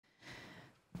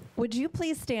Would you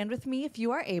please stand with me if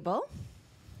you are able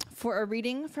for a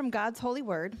reading from God's holy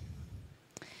word?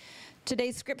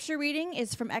 Today's scripture reading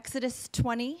is from Exodus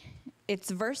 20.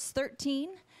 It's verse 13,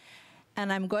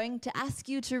 and I'm going to ask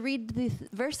you to read the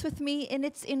verse with me in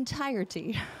its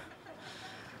entirety.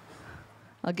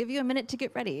 I'll give you a minute to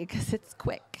get ready because it's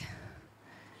quick.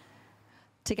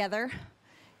 Together,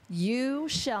 you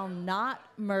shall not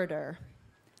murder.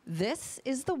 This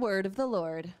is the word of the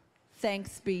Lord.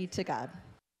 Thanks be to God.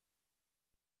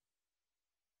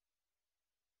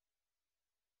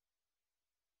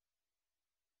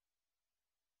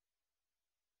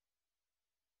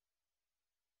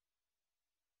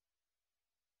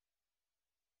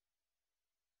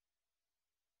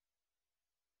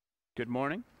 Good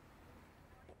morning.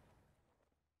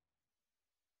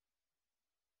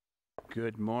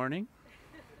 Good morning.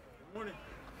 Good morning.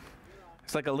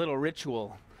 It's like a little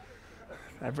ritual.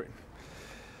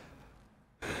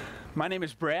 My name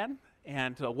is Brad,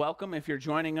 and welcome if you're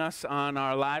joining us on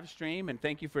our live stream, and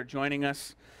thank you for joining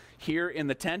us here in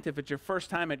the tent. If it's your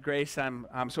first time at Grace,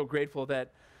 I'm so grateful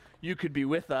that you could be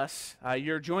with us.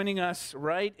 You're joining us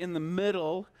right in the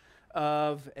middle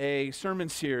of a sermon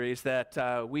series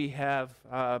that we have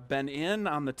been in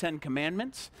on the Ten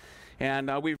Commandments,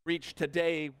 and we've reached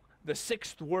today the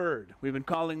sixth word. We've been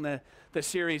calling the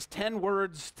series 10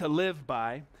 Words to Live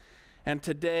By, and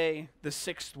today the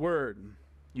sixth word,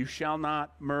 you shall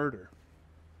not murder.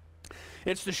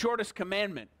 It's the shortest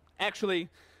commandment. Actually,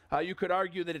 you could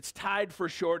argue that it's tied for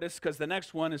shortest because the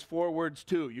next one is 4 words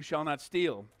too, you shall not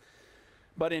steal.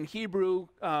 But in Hebrew,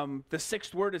 the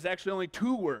sixth word is actually only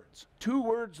 2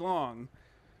 words long,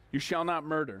 you shall not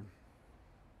murder.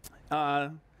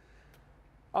 On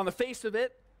the face of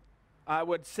it, I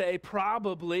would say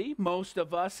probably most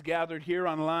of us gathered here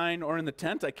online or in the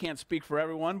tent, I can't speak for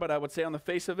everyone, but I would say on the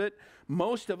face of it,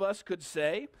 most of us could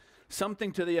say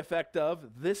something to the effect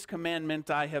of, this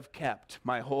commandment I have kept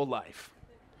my whole life.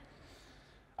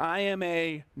 I am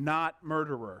a not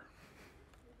murderer.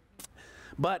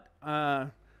 But a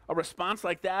response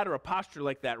like that or a posture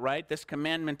like that, right? This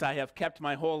commandment I have kept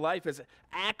my whole life is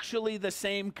actually the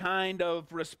same kind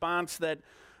of response that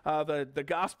the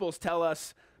Gospels tell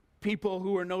us people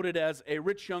who are noted as a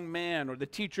rich young man or the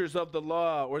teachers of the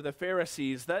law or the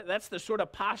Pharisees. That's the sort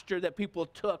of posture that people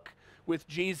took with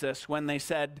Jesus when they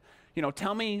said,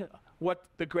 tell me what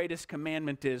the greatest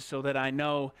commandment is so that I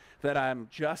know that I'm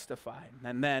justified.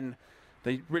 And then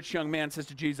the rich young man says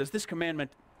to Jesus, this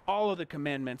commandment, all of the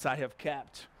commandments I have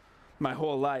kept my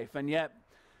whole life. And yet,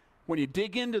 when you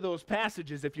dig into those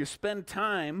passages, if you spend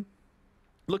time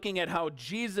looking at how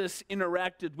Jesus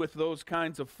interacted with those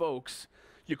kinds of folks,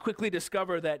 you quickly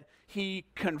discover that he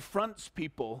confronts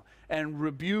people and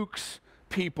rebukes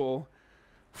people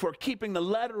for keeping the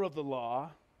letter of the law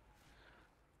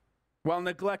while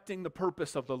neglecting the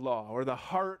purpose of the law or the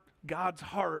heart, God's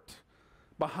heart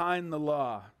behind the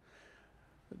law.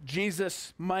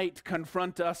 Jesus might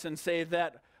confront us and say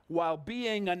that while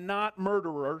being a not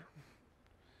murderer,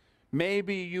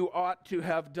 maybe you ought to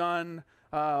have done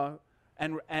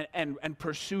and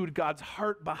pursued God's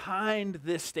heart behind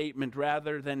this statement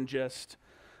rather than just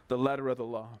the letter of the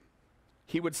law.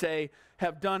 He would say,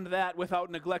 have done that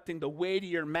without neglecting the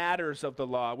weightier matters of the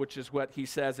law, which is what he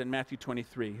says in Matthew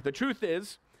 23. The truth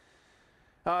is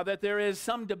that there is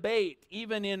some debate,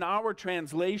 even in our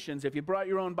translations. If you brought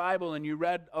your own Bible and you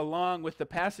read along with the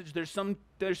passage, there's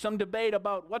some debate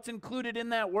about what's included in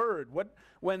that word.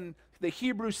 When the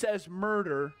Hebrew says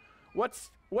murder,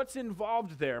 what's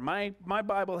involved there? My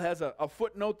Bible has a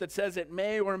footnote that says it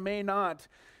may or may not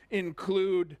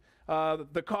include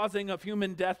the causing of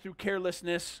human death through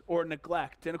carelessness or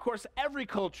neglect. And of course, every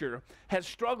culture has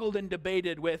struggled and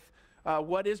debated with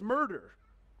what is murder,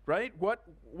 right?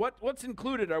 What's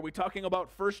included? Are we talking about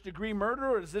first-degree murder,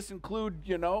 or does this include,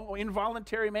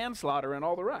 involuntary manslaughter and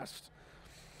all the rest?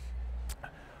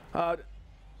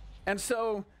 And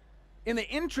so, in the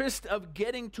interest of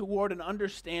getting toward an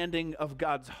understanding of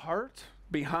God's heart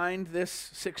behind this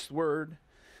sixth word,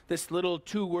 this little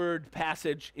 2-word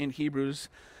passage in Hebrews,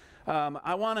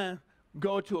 I want to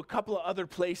go to a couple of other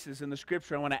places in the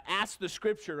Scripture. I want to ask the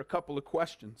Scripture a couple of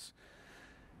questions.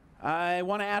 I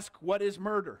want to ask, what is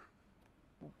murder?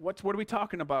 What are we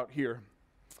talking about here?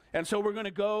 And so we're going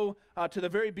to go to the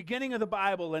very beginning of the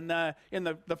Bible in the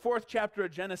 4th chapter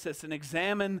of Genesis and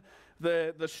examine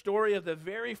the story of the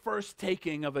very first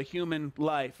taking of a human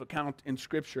life account in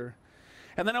Scripture.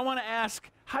 And then I want to ask,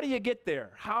 how do you get there?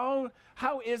 How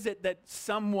is it that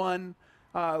someone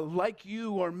like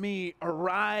you or me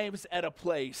arrives at a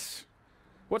place?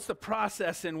 What's the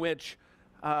process in which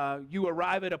you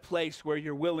arrive at a place where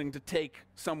you're willing to take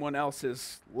someone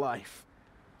else's life?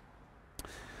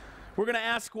 We're going to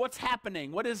ask, what's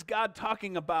happening? What is God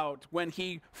talking about when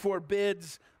he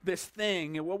forbids this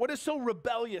thing? What is so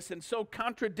rebellious and so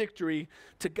contradictory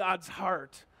to God's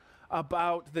heart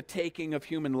about the taking of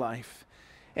human life?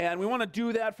 And we want to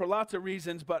do that for lots of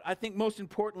reasons, but I think most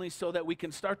importantly so that we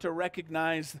can start to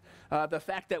recognize the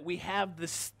fact that we have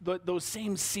those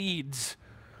same seeds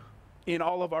in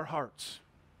all of our hearts.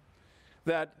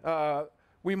 That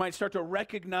we might start to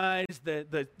recognize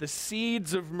the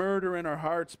seeds of murder in our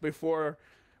hearts before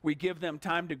we give them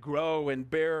time to grow and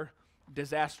bear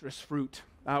disastrous fruit.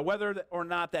 Whether or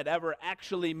not that ever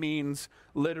actually means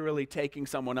literally taking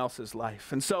someone else's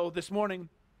life. And so this morning,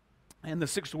 and the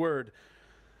sixth word,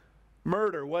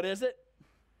 murder, what is it?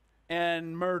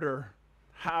 And murder,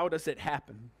 how does it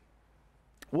happen?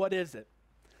 What is it?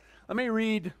 Let me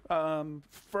read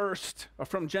first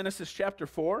from Genesis chapter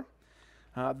 4.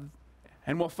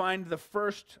 And we'll find the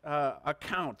first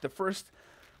account, the first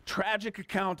tragic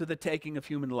account of the taking of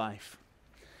human life.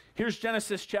 Here's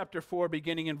Genesis chapter 4,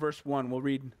 beginning in verse 1. We'll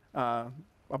read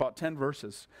about 10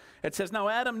 verses. It says, "Now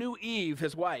Adam knew Eve,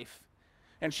 his wife,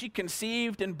 and she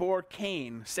conceived and bore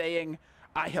Cain, saying,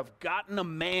 'I have gotten a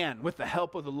man with the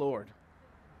help of the Lord.'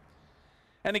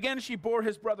 And again she bore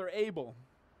his brother Abel.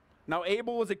 Now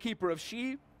Abel was a keeper of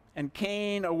sheep, and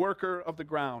Cain a worker of the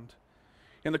ground.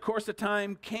 In the course of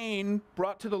time, Cain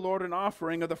brought to the Lord an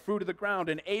offering of the fruit of the ground,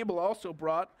 and Abel also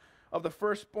brought of the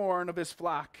firstborn of his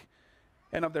flock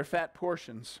and of their fat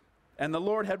portions. And the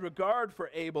Lord had regard for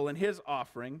Abel and his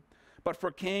offering, but for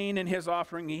Cain and his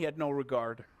offering he had no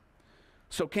regard.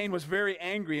 So Cain was very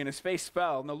angry, and his face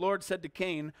fell. And the Lord said to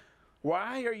Cain,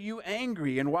 'Why are you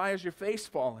angry, and why is your face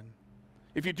fallen?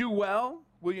 If you do well,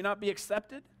 will you not be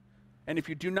accepted? And if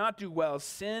you do not do well,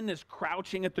 sin is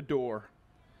crouching at the door.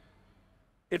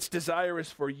 Its desire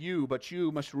is for you, but you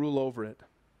must rule over it.'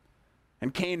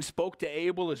 And Cain spoke to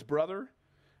Abel, his brother,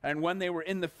 and when they were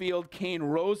in the field, Cain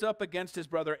rose up against his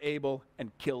brother Abel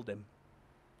and killed him.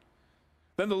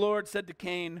 Then the Lord said to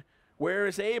Cain, 'Where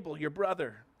is Abel, your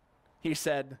brother?' He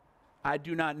said, 'I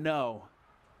do not know.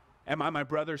 Am I my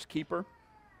brother's keeper?'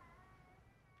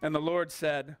 And the Lord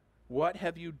said, 'What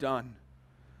have you done?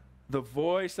 The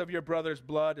voice of your brother's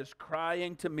blood is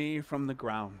crying to me from the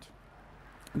ground.'"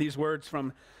 These words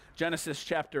from Genesis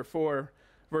chapter 4,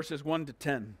 verses 1 to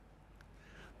 10.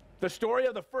 The story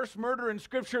of the first murder in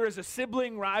Scripture is a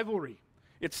sibling rivalry.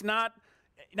 It's not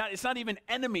even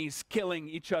enemies killing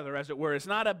each other, as it were. It's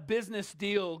not a business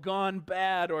deal gone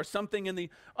bad or something in the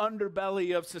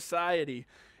underbelly of society.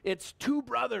 It's two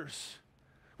brothers,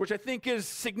 which I think is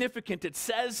significant. It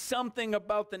says something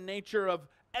about the nature of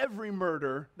every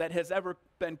murder that has ever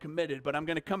been committed, but I'm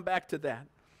going to come back to that.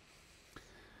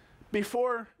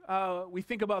 Before we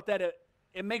think about that,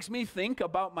 it makes me think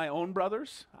about my own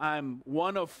brothers. I'm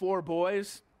one of 4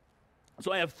 boys,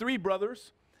 so I have 3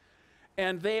 brothers,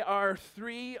 and they are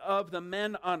 3 of the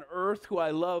men on earth who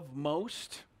I love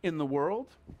most in the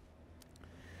world.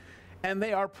 And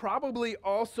they are probably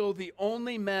also the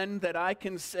only men that I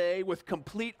can say with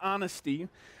complete honesty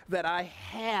that I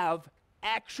have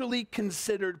actually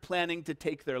considered planning to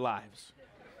take their lives.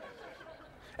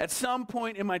 At some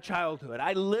point in my childhood,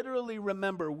 I literally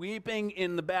remember weeping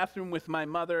in the bathroom with my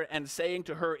mother and saying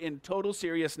to her in total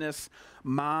seriousness,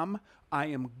 "Mom, I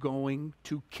am going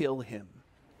to kill him."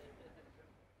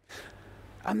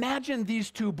 Imagine these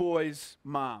 2 boys'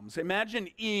 moms. Imagine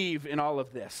Eve in all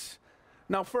of this.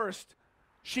 Now first,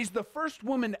 she's the first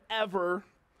woman ever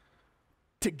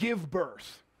to give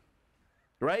birth.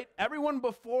 Right? Everyone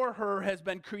before her has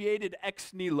been created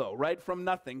ex nihilo, right? From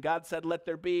nothing. God said, "Let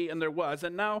there be," and there was.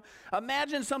 And now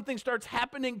imagine something starts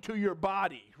happening to your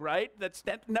body, right?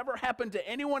 That never happened to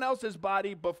anyone else's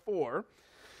body before.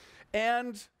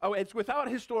 And it's without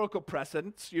historical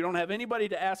precedence. You don't have anybody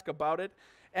to ask about it.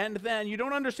 And then you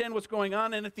don't understand what's going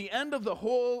on. And at the end of the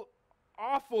whole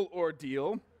awful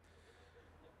ordeal,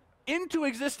 into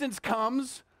existence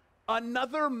comes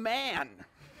another man,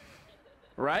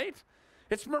 right?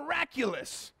 It's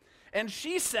miraculous. And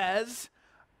she says,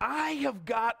 "I have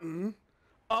gotten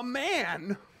a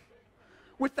man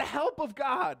with the help of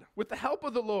God, with the help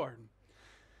of the Lord."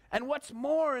 And what's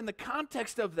more, in the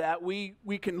context of that, we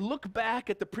can look back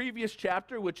at the previous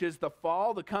chapter, which is the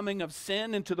fall, the coming of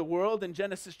sin into the world in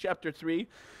Genesis chapter 3,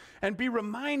 and be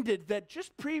reminded that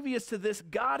just previous to this,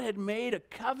 God had made a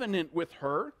covenant with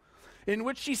her in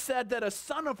which she said that a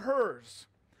son of hers,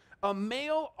 a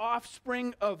male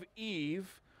offspring of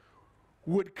Eve,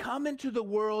 would come into the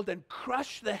world and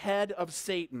crush the head of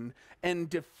Satan and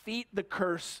defeat the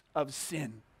curse of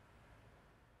sin.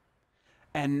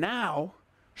 And now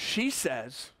she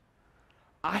says,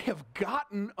 "I have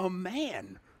gotten a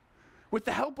man with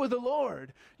the help of the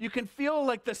Lord. You can feel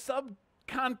like the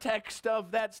subcontext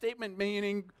of that statement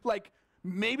meaning like,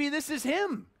 maybe this is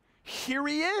him. Here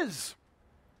he is.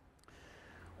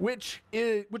 Which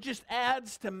just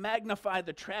adds to magnify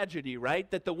the tragedy, right?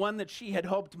 That the one that she had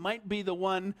hoped might be the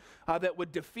one that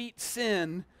would defeat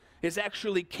sin is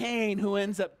actually Cain, who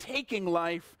ends up taking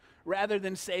life rather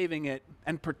than saving it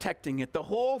and protecting it. The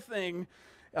whole thing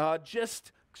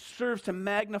just serves to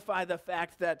magnify the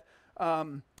fact that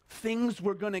things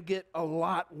were going to get a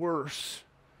lot worse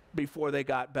before they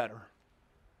got better.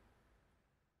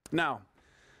 Now,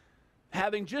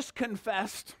 having just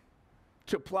confessed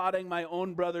to plotting my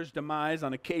own brother's demise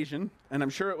on occasion, and I'm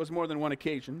sure it was more than one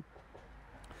occasion,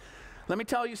 let me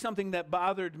tell you something that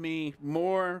bothered me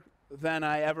more than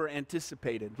I ever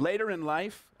anticipated. Later in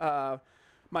life,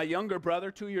 my younger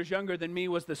brother, 2 years younger than me,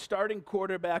 was the starting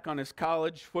quarterback on his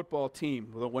college football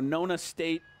team, the Winona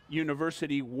State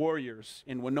University Warriors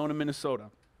in Winona,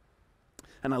 Minnesota.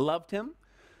 And I loved him.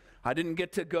 I didn't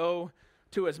get to go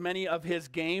to as many of his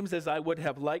games as I would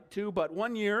have liked to, but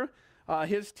one year,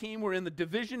 his team were in the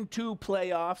Division II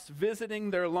playoffs,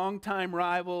 visiting their longtime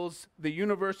rivals, the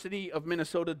University of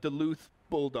Minnesota Duluth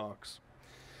Bulldogs.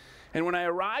 And when I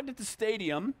arrived at the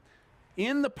stadium,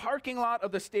 in the parking lot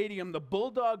of the stadium, the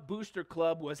Bulldog Booster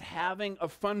Club was having a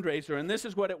fundraiser, and this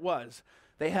is what it was.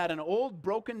 They had an old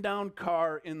broken down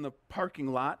car in the parking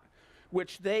lot,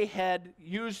 which they had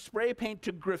used spray paint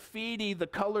to graffiti the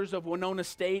colors of Winona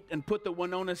State and put the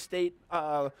Winona State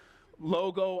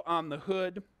logo on the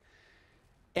hood.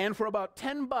 And for about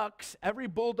 $10, every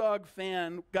Bulldog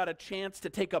fan got a chance to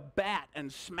take a bat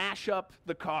and smash up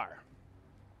the car,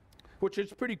 which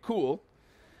is pretty cool.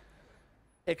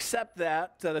 Except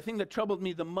that the thing that troubled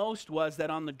me the most was that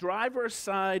on the driver's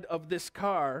side of this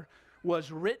car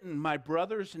was written my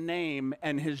brother's name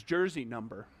and his jersey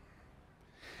number.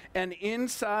 And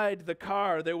inside the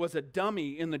car, there was a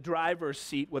dummy in the driver's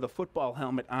seat with a football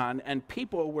helmet on, and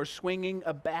people were swinging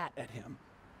a bat at him.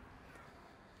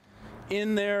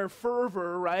 In their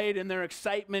fervor, right, in their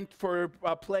excitement for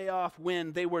a playoff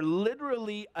win, they were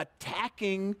literally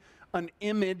attacking an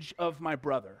image of my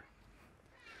brother.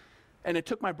 And it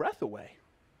took my breath away.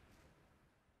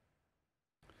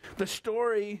 The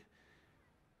story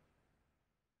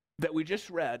that we just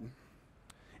read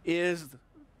is,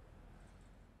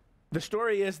 the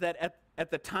story is that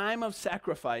at the time of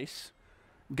sacrifice,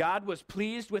 God was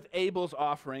pleased with Abel's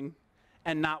offering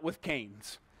and not with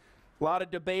Cain's. A lot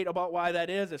of debate about why that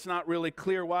is. It's not really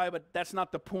clear why, but that's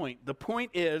not the point. The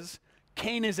point is,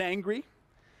 Cain is angry,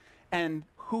 and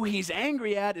who he's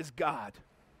angry at is God.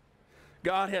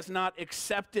 God has not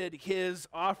accepted his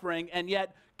offering, and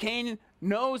yet Cain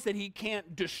knows that he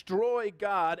can't destroy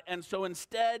God, and so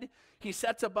instead he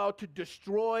sets about to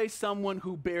destroy someone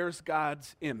who bears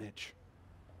God's image.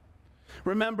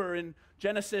 Remember in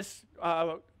Genesis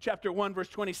chapter 1, verse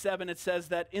 27, it says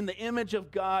that in the image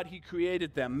of God he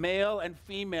created them. Male and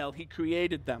female he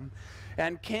created them.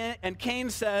 And Cain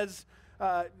says,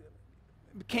 that's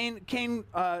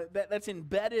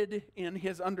embedded in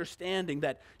his understanding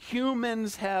that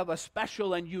humans have a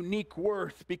special and unique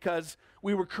worth because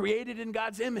we were created in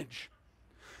God's image.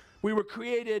 We were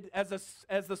created, as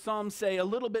the Psalms say, a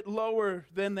little bit lower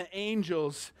than the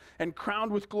angels and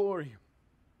crowned with glory.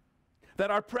 That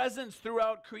our presence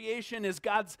throughout creation is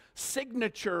God's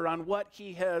signature on what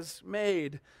he has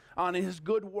made, on his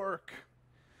good work.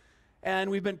 And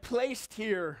we've been placed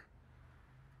here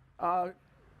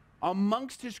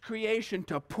amongst his creation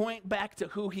to point back to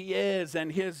who he is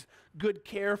and his good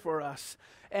care for us.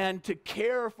 And to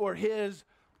care for his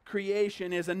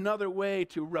creation is another way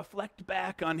to reflect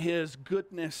back on his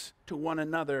goodness to one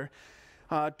another.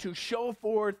 To show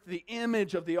forth the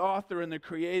image of the author and the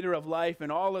creator of life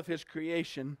and all of his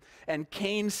creation. And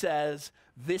Cain says,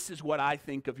 this is what I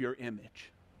think of your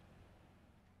image.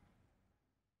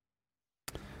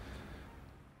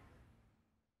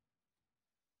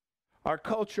 Our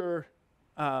culture,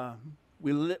 our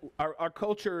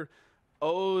culture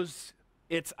owes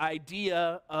its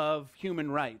idea of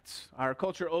human rights. Our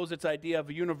culture owes its idea of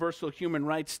universal human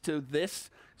rights to this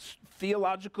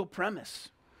theological premise,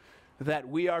 that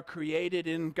we are created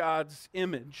in God's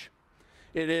image.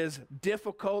 It is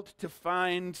difficult to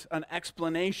find an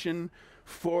explanation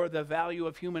for the value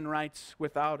of human rights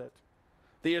without it.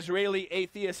 The Israeli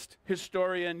atheist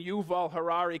historian Yuval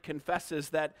Harari confesses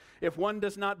that if one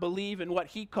does not believe in what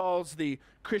he calls the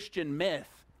Christian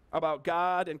myth about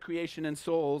God and creation and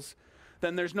souls,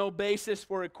 then there's no basis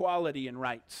for equality in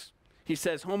rights. He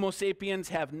says Homo sapiens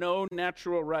have no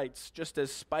natural rights, just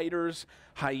as spiders,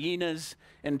 hyenas,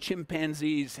 and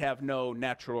chimpanzees have no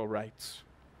natural rights.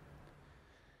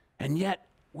 And yet,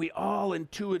 we all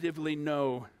intuitively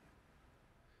know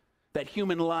that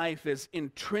human life is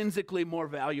intrinsically more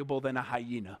valuable than a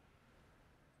hyena.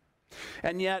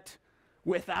 And yet,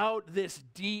 without this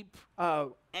deep,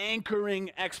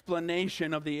 anchoring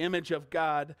explanation of the image of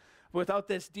God, without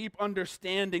this deep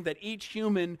understanding that each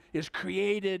human is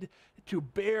created to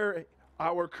bear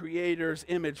our Creator's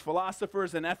image,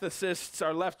 philosophers and ethicists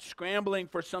are left scrambling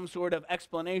for some sort of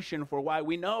explanation for why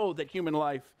we know that human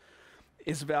life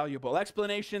is valuable.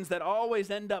 Explanations that always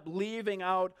end up leaving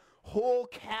out whole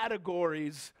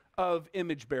categories of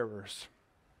image bearers.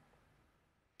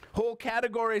 Whole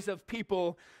categories of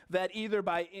people that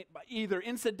either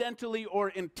incidentally or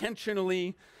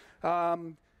intentionally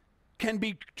can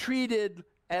be treated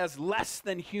as less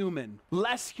than human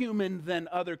than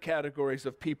other categories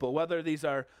of people, whether these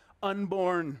are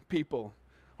unborn people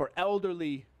or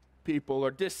elderly people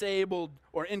or disabled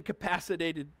or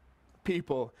incapacitated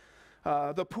people,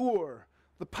 the poor,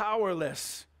 the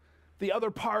powerless, the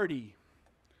other party.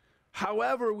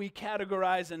 However we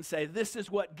categorize and say this is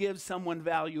what gives someone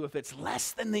value, if it's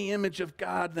less than the image of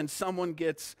God, then someone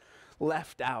gets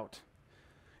left out.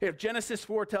 If Genesis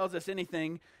 4 tells us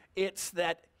anything, it's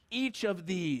that each of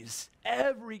these,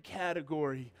 every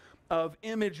category of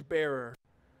image bearer,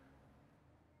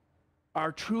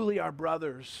 are truly our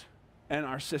brothers and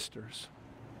our sisters.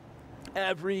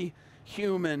 Every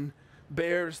human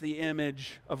bears the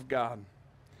image of God.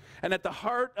 And at the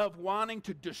heart of wanting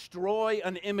to destroy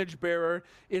an image bearer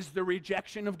is the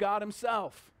rejection of God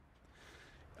himself.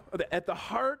 At the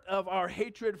heart of our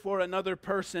hatred for another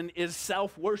person is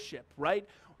self-worship, right?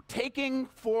 Taking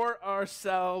for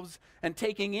ourselves and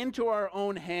taking into our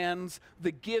own hands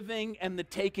the giving and the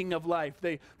taking of life,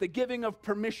 the giving of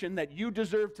permission that you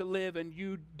deserve to live and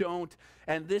you don't,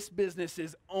 and this business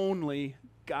is only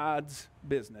God's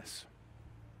business.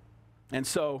 And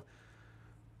so,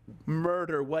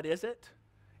 murder, what is it?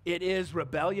 It is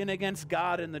rebellion against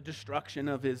God and the destruction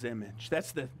of his image.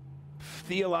 That's the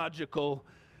theological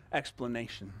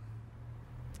explanation.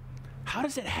 How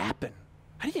does it happen?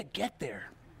 How do you get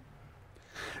there?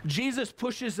 Jesus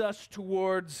pushes us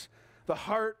towards the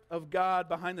heart of God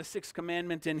behind the sixth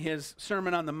commandment in his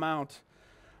Sermon on the Mount.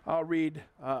 I'll read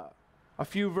a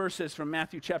few verses from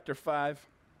Matthew chapter 5.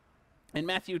 In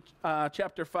Matthew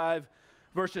chapter 5,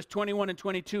 verses 21 and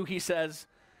 22, he says,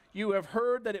 "You have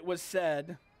heard that it was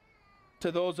said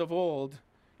to those of old,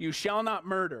 'You shall not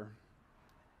murder,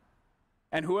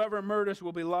 and whoever murders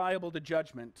will be liable to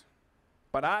judgment.'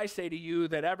 But I say to you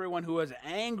that everyone who is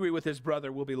angry with his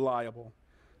brother will be liable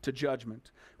to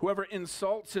judgment. Whoever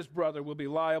insults his brother will be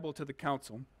liable to the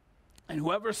council. And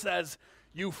whoever says,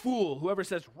 'You fool,' whoever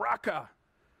says, 'Raka,'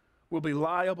 will be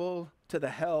liable to the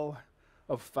hell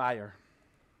of fire."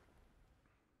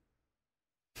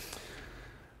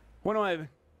 One of my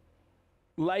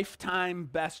lifetime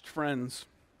best friends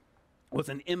was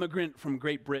an immigrant from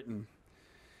Great Britain.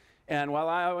 And while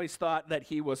I always thought that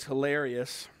he was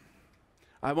hilarious,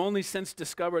 I've only since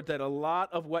discovered that a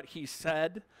lot of what he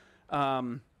said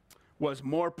was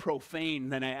more profane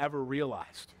than I ever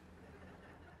realized.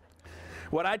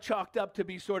 What I chalked up to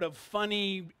be sort of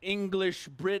funny English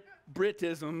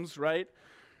Britisms, right,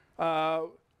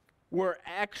 were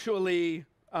actually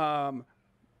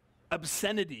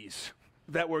obscenities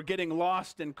that were getting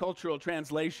lost in cultural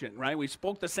translation, right? We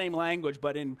spoke the same language,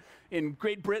 but in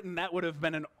Great Britain, that would have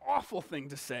been an awful thing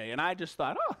to say. And I just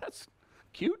thought, oh, that's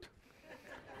cute.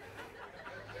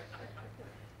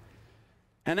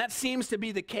 And that seems to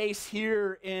be the case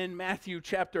here in Matthew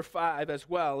chapter 5 as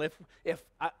well.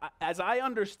 As I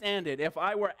understand it, if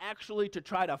I were actually to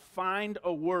try to find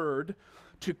a word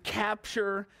to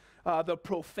capture the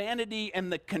profanity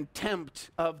and the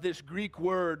contempt of this Greek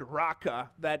word,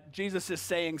 raka, that Jesus is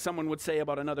saying someone would say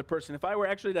about another person, if I were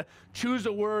actually to choose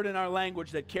a word in our language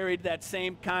that carried that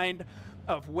same kind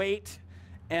of weight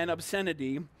and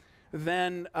obscenity,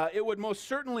 then it would most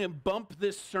certainly bump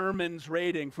this sermon's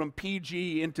rating from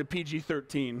PG into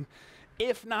PG-13,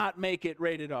 if not make it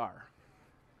rated R,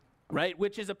 right?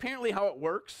 Which is apparently how it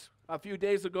works. A few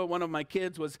days ago, one of my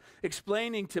kids was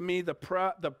explaining to me the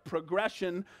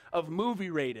progression of movie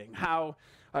rating, how,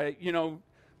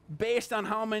 based on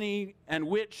how many and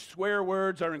which swear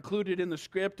words are included in the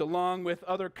script, along with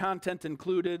other content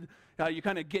included, you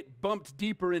kind of get bumped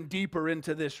deeper and deeper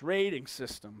into this rating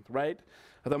system, right?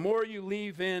 The more you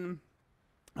leave in,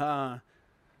 the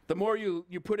more you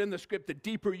put in the script, the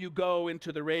deeper you go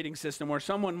into the rating system, or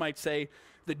someone might say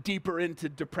the deeper into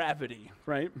depravity,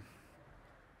 right?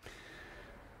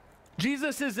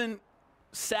 Jesus isn't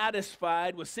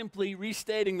satisfied with simply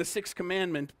restating the sixth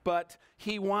commandment, but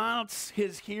he wants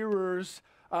his hearers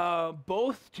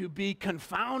both to be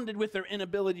confounded with their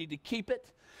inability to keep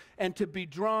it and to be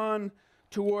drawn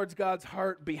towards God's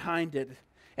heart behind it.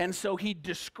 And so he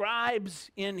describes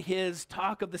in his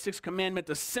talk of the sixth commandment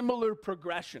a similar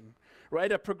progression,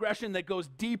 right? A progression that goes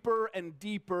deeper and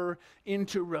deeper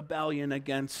into rebellion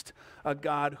against a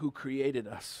God who created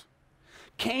us.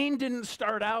 Cain didn't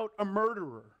start out a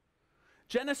murderer.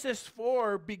 Genesis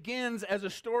 4 begins as a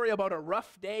story about a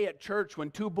rough day at church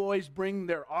when two boys bring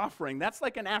their offering. That's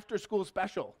like an after-school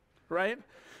special, right?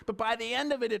 But by the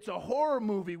end of it, it's a horror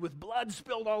movie with blood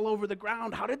spilled all over the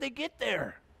ground. How did they get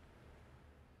there?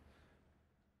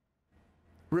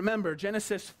 Remember,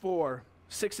 Genesis 4,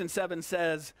 6 and 7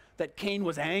 says that Cain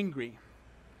was angry.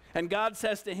 And God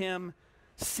says to him,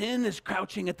 sin is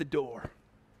crouching at the door.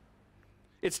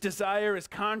 Its desire is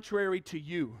contrary to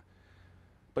you,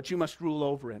 but you must rule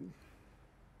over it.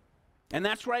 And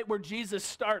that's right where Jesus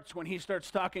starts when he starts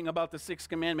talking about the sixth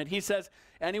commandment. He says,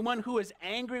 anyone who is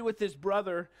angry with his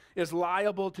brother is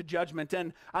liable to judgment.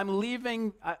 And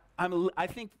I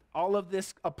think all of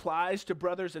this applies to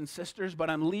brothers and sisters, but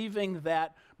I'm leaving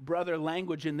that brother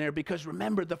language in there because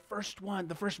remember, the first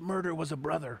murder was a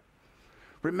brother.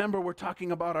 Remember, we're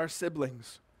talking about our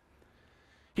siblings.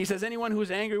 He says, anyone who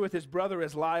is angry with his brother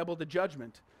is liable to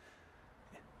judgment.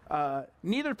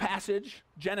 Neither passage,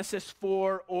 Genesis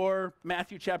 4 or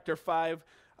Matthew chapter 5,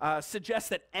 suggests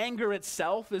that anger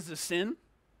itself is a sin.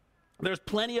 There's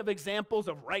plenty of examples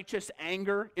of righteous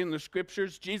anger in the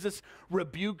scriptures. Jesus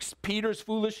rebukes Peter's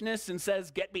foolishness and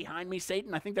says, get behind me,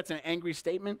 Satan. I think that's an angry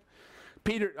statement.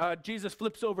 Jesus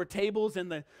flips over tables in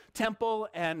the temple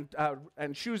and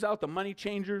shoos out the money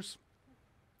changers.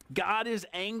 God is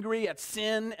angry at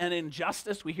sin and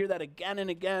injustice. We hear that again and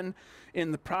again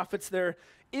in the prophets. There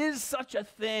is such a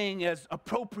thing as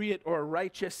appropriate or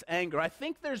righteous anger. I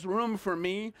think there's room for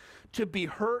me to be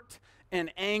hurt and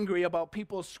angry about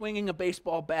people swinging a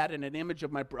baseball bat in an image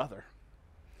of my brother.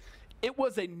 It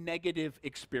was a negative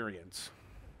experience.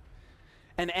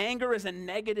 And anger is a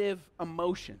negative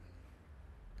emotion.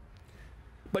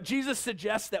 But Jesus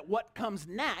suggests that what comes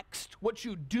next, what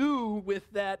you do with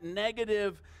that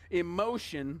negative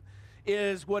emotion,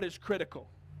 is what is critical.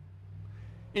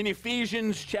 In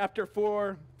Ephesians chapter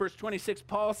 4, verse 26,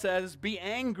 Paul says, be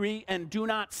angry and do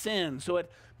not sin. So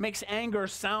it makes anger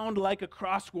sound like a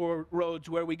crossroads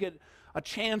where we get a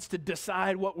chance to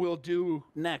decide what we'll do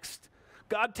next.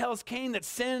 God tells Cain that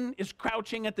sin is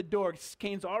crouching at the door.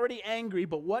 Cain's already angry,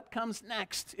 but what comes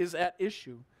next is at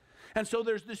issue. And so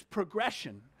there's this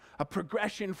progression, a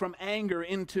progression from anger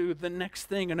into the next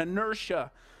thing, an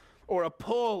inertia or a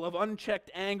pull of unchecked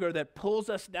anger that pulls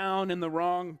us down in the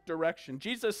wrong direction.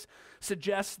 Jesus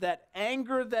suggests that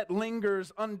anger that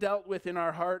lingers undealt with in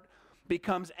our heart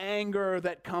becomes anger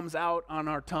that comes out on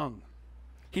our tongue.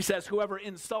 He says, whoever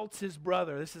insults his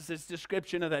brother, this is his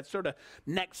description of that sort of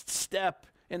next step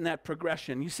in that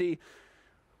progression. You see,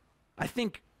 I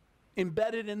think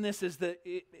embedded in this is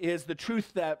the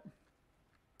truth that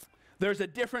there's a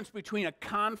difference between a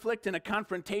conflict and a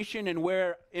confrontation in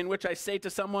which I say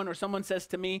to someone or someone says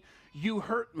to me, you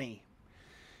hurt me.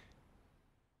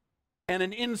 And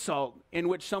an insult in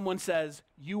which someone says,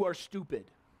 you are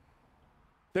stupid.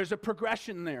 There's a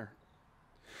progression there.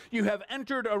 You have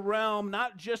entered a realm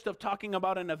not just of talking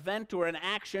about an event or an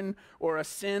action or a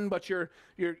sin, but you're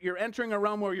entering a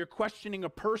realm where you're questioning a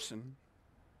person.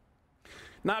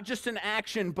 Not just an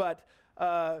action, but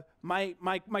my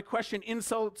question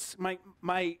insults,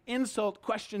 my insult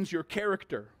questions your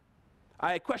character.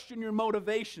 I question your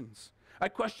motivations. I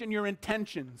question your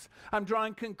intentions. I'm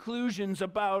drawing conclusions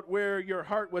about where your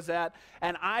heart was at,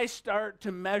 and I start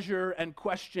to measure and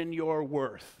question your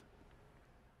worth.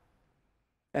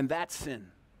 And that's sin.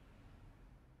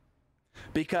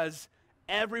 Because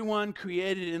everyone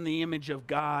created in the image of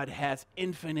God has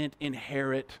infinite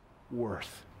inherent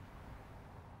worth.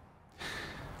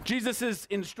 Jesus'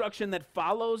 instruction that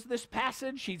follows this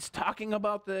passage, he's talking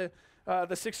about the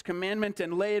sixth commandment,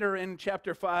 and later in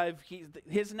chapter 5,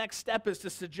 his next step is to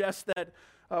suggest that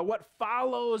what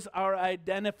follows our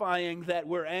identifying that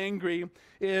we're angry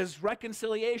is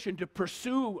reconciliation, to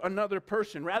pursue another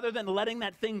person, rather than letting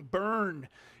that thing burn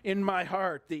in my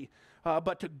heart,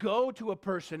 but to go to a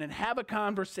person and have a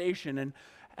conversation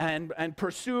and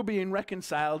pursue being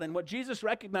reconciled. And what Jesus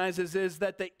recognizes is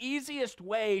that the easiest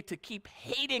way to keep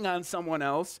hating on someone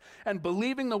else and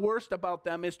believing the worst about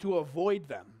them is to avoid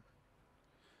them.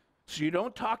 So you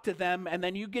don't talk to them, and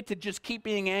then you get to just keep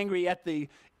being angry at the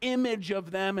image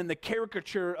of them and the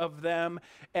caricature of them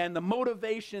and the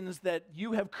motivations that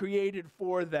you have created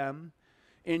for them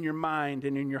in your mind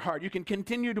and in your heart. You can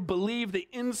continue to believe the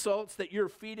insults that you're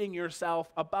feeding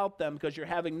yourself about them because you're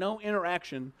having no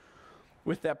interaction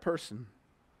with that person.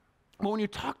 But when you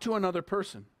talk to another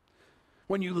person,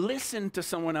 when you listen to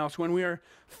someone else, when we are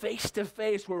face to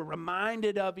face, we're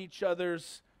reminded of each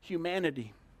other's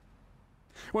humanity.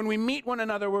 When we meet one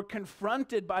another, we're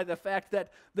confronted by the fact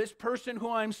that this person who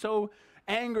I'm so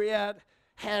angry at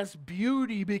has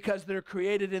beauty because they're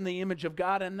created in the image of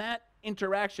God. And that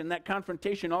interaction, that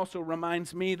confrontation also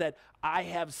reminds me that I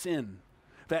have sin,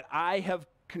 that I have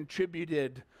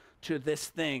contributed to this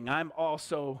thing. I'm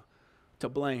also to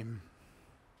blame.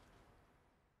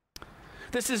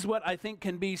 This is what I think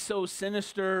can be so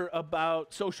sinister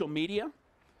about social media.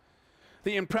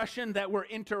 The impression that we're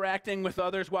interacting with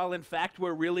others while in fact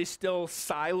we're really still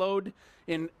siloed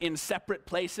in separate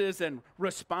places and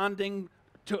responding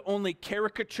to only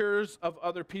caricatures of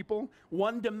other people,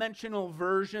 one-dimensional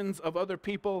versions of other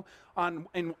people on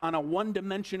a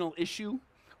one-dimensional issue.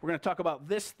 We're going to talk about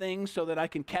this thing so that I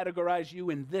can categorize you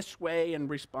in this way and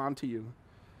respond to you.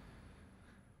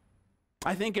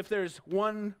 I think if there's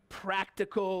one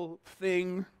practical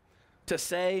thing to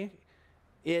say,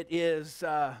 it is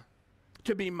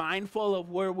to be mindful of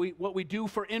what we do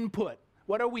for input.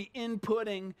 What are we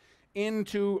inputting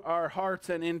into our hearts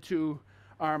and into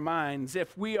our minds?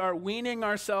 If we are weaning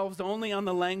ourselves only on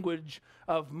the language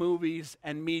of movies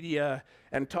and media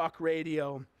and talk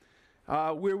radio,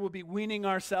 we will be weaning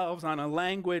ourselves on a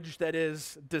language that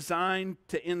is designed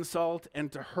to insult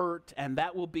and to hurt, and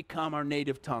that will become our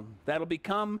native tongue. That'll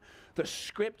become the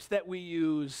script that we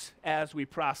use as we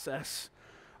process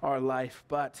our life.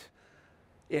 But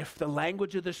if the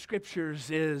language of the scriptures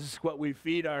is what we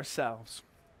feed ourselves,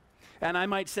 and I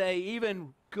might say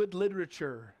even good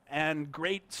literature and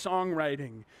great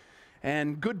songwriting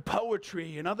and good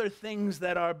poetry and other things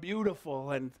that are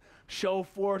beautiful and show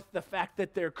forth the fact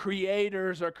that their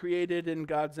creators are created in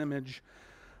God's image,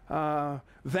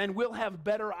 then we'll have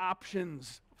better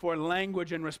options for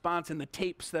language and response in the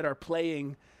tapes that are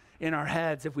playing in our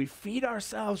heads. If we feed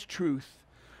ourselves truth,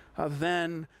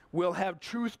 then we'll have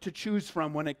truth to choose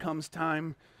from when it comes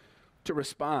time to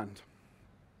respond.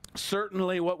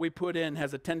 Certainly what we put in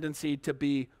has a tendency to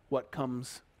be what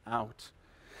comes out.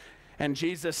 And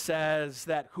Jesus says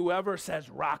that whoever says,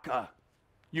 "Raka,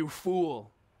 you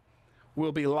fool,"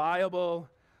 will be liable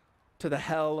to the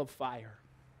hell of fire.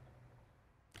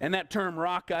 And that term,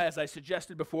 raka, as I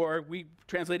suggested before, we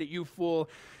translate it, "you fool,"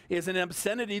 is an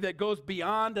obscenity that goes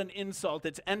beyond an insult.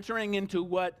 It's entering into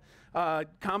what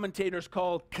commentators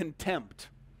call contempt.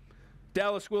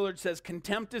 Dallas Willard says,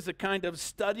 contempt is a kind of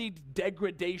studied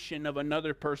degradation of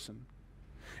another person.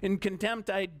 In contempt,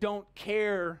 I don't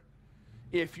care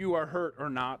if you are hurt or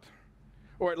not,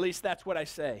 or at least that's what I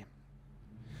say.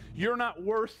 You're not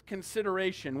worth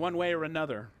consideration one way or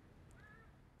another.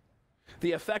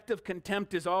 The effect of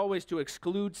contempt is always to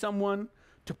exclude someone,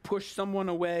 to push someone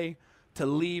away, to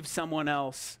leave someone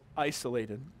else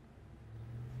isolated.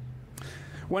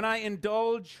 When I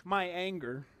indulge my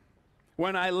anger,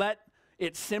 when I let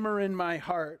it simmer in my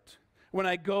heart, when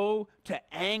I go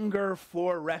to anger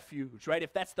for refuge, right?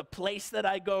 If that's the place that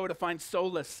I go to find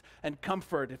solace and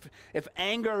comfort, if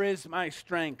anger is my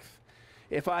strength,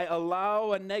 if I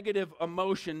allow a negative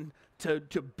emotion to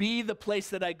be the place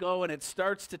that I go and it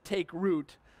starts to take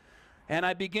root, and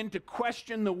I begin to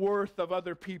question the worth of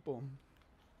other people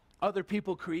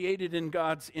created in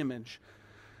God's image,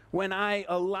 when I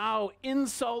allow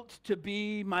insult to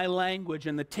be my language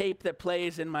and the tape that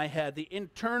plays in my head, the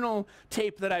internal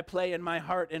tape that I play in my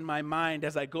heart and my mind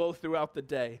as I go throughout the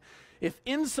day, if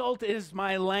insult is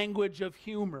my language of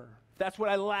humor, that's what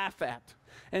I laugh at,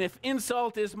 and if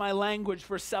insult is my language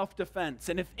for self-defense,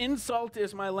 and if insult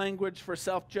is my language for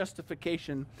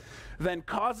self-justification, then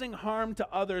causing harm to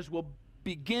others will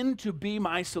begin to be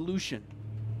my solution.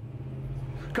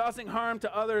 Causing harm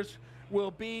to others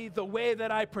will be the way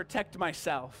that I protect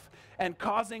myself, and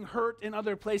causing hurt in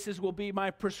other places will be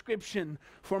my prescription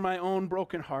for my own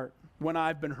broken heart when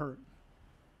I've been hurt.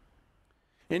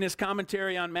 In his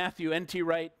commentary on Matthew, N.T.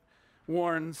 Wright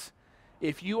warns,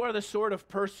 if you are the sort of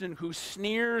person who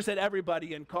sneers at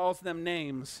everybody and calls them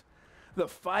names, the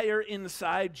fire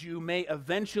inside you may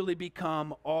eventually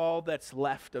become all that's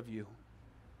left of you.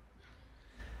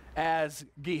 As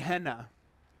Gehenna,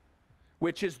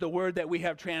 which is the word that we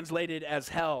have translated as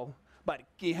hell, but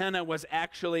Gehenna was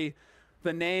actually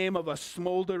the name of a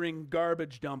smoldering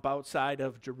garbage dump outside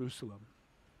of Jerusalem.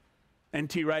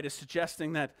 N.T. Wright is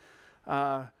suggesting that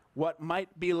what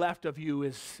might be left of you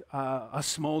is a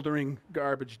smoldering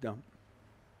garbage dump.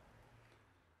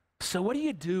 So what do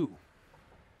you do?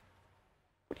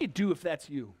 What do you do if that's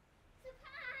you?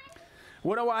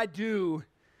 What do I do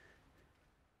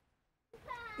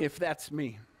if that's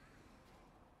me?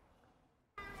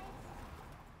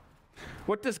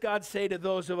 What does God say to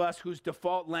those of us whose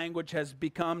default language has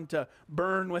become to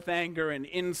burn with anger and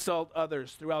insult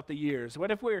others throughout the years?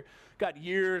 What if we've got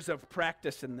years of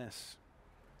practice in this?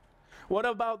 What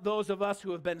about those of us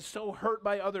who have been so hurt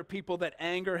by other people that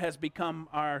anger has become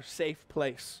our safe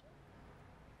place?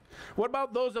 What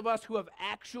about those of us who have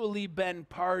actually been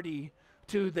party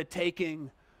to the taking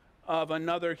of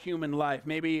another human life,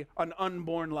 maybe an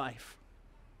unborn life?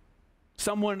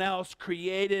 Someone else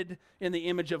created in the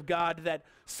image of God that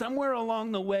somewhere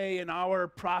along the way in our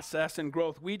process and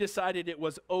growth, we decided it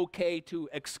was okay to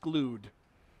exclude.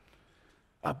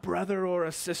 A brother or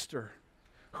a sister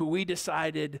who we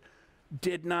decided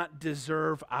did not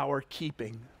deserve our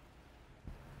keeping.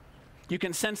 You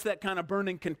can sense that kind of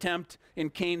burning contempt in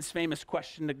Cain's famous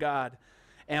question to God,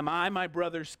 am I my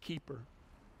brother's keeper?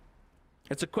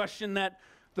 It's a question that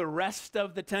the rest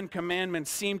of the Ten Commandments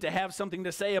seem to have something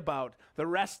to say about. The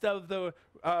rest of the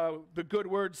good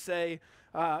words say,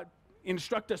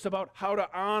 instruct us about how to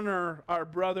honor our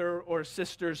brother or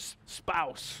sister's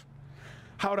spouse,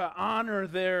 how to honor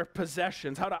their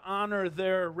possessions, how to honor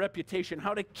their reputation,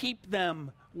 how to keep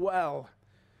them well.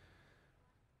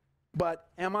 But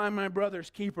am I my brother's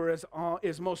keeper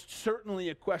is most certainly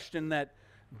a question that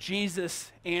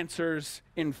Jesus answers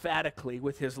emphatically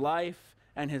with his life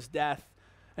and his death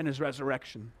and his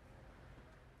resurrection.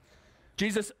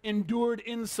 Jesus endured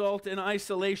insult and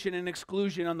isolation and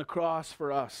exclusion on the cross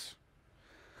for us.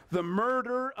 The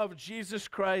murder of Jesus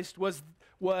Christ was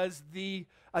the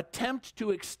attempt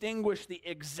to extinguish the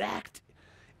exact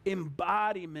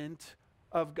embodiment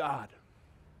of God.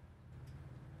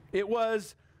 It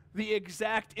was the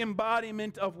exact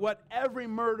embodiment of what every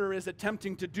murder is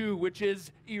attempting to do, which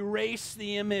is erase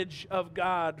the image of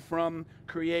God from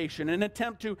creation, an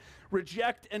attempt to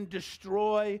reject and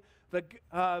destroy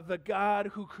the God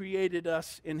who created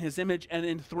us in his image and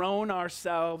enthrone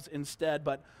ourselves instead.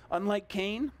 But unlike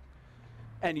Cain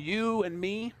and you and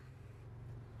me,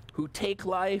 who take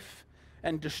life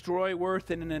and destroy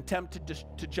worth in an attempt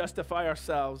to justify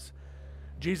ourselves,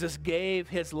 Jesus gave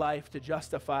his life to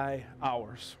justify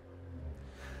ours.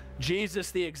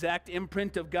 Jesus, the exact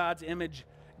imprint of God's image,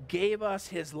 gave us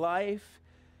his life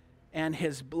and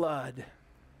his blood.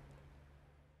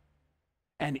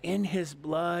 And in his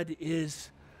blood is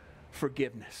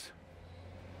forgiveness.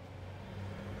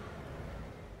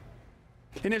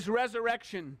 In his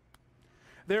resurrection,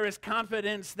 there is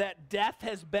confidence that death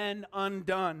has been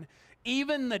undone.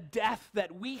 Even the death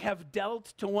that we have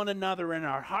dealt to one another in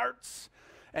our hearts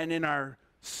and in our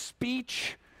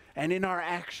speech and in our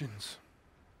actions.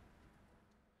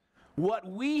 What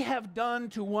we have done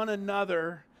to one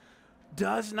another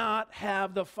does not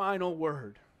have the final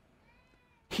word.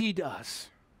 He does.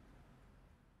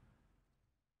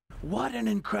 What an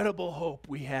incredible hope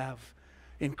we have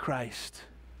in Christ.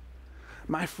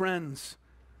 My friends,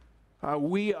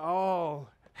 we all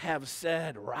have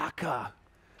said Raka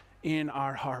in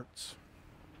our hearts.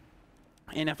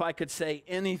 And if I could say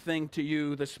anything to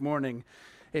you this morning,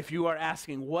 if you are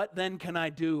asking, what then can I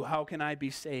do? How can I be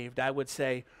saved? I would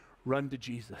say, run to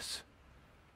Jesus.